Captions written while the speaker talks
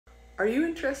Are you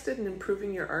interested in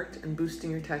improving your art and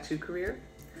boosting your tattoo career?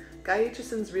 Guy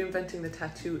Aitchison's Reinventing the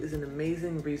Tattoo is an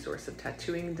amazing resource of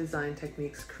tattooing and design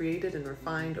techniques created and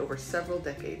refined over several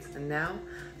decades, and now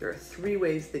there are 3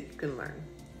 ways that you can learn.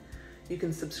 You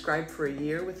can subscribe for a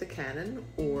year with the Canon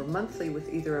or monthly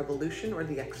with either Evolution or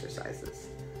the exercises.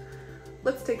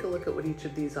 Let's take a look at what each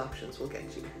of these options will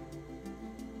get you.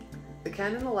 The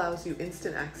Canon allows you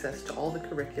instant access to all the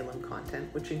curriculum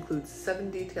content, which includes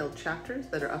 7 detailed chapters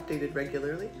that are updated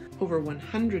regularly, over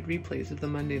 100 replays of the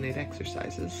Monday night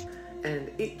exercises,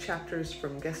 and 8 chapters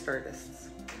from guest artists.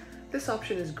 This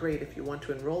option is great if you want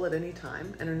to enroll at any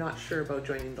time and are not sure about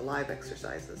joining the live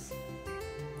exercises.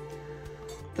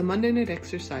 The Monday night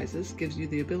exercises gives you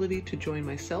the ability to join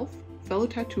myself, fellow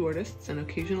tattoo artists, and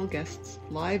occasional guests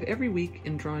live every week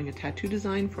in drawing a tattoo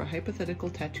design for a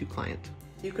hypothetical tattoo client.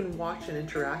 You can watch and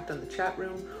interact on the chat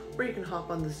room, or you can hop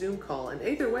on the Zoom call, and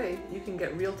either way, you can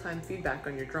get real-time feedback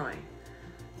on your drawing.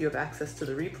 You have access to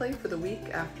the replay for the week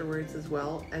afterwards as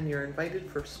well, and you're invited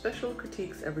for special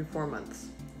critiques every 4 months.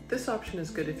 This option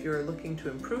is good if you are looking to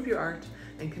improve your art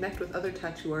and connect with other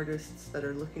tattoo artists that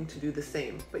are looking to do the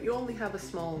same, but you only have a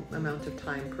small amount of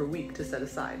time per week to set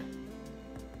aside.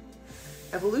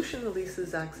 Evolution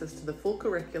releases access to the full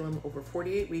curriculum over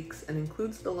 48 weeks and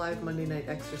includes the live Monday night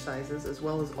exercises as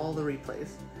well as all the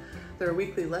replays. There are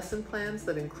weekly lesson plans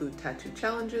that include tattoo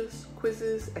challenges,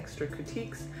 quizzes, extra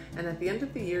critiques, and at the end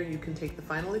of the year you can take the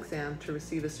final exam to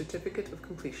receive a certificate of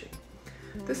completion.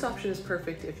 This option is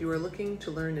perfect if you are looking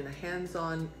to learn in a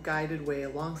hands-on, guided way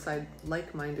alongside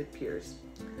like-minded peers.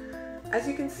 As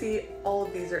you can see, all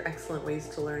of these are excellent ways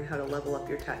to learn how to level up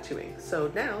your tattooing, so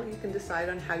now you can decide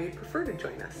on how you'd prefer to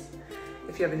join us.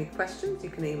 If you have any questions, you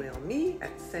can email me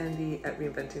at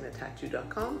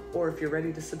sandy@reinventingthetattoo.com, or if you're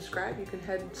ready to subscribe, you can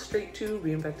head straight to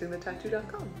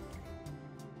reinventingthetattoo.com.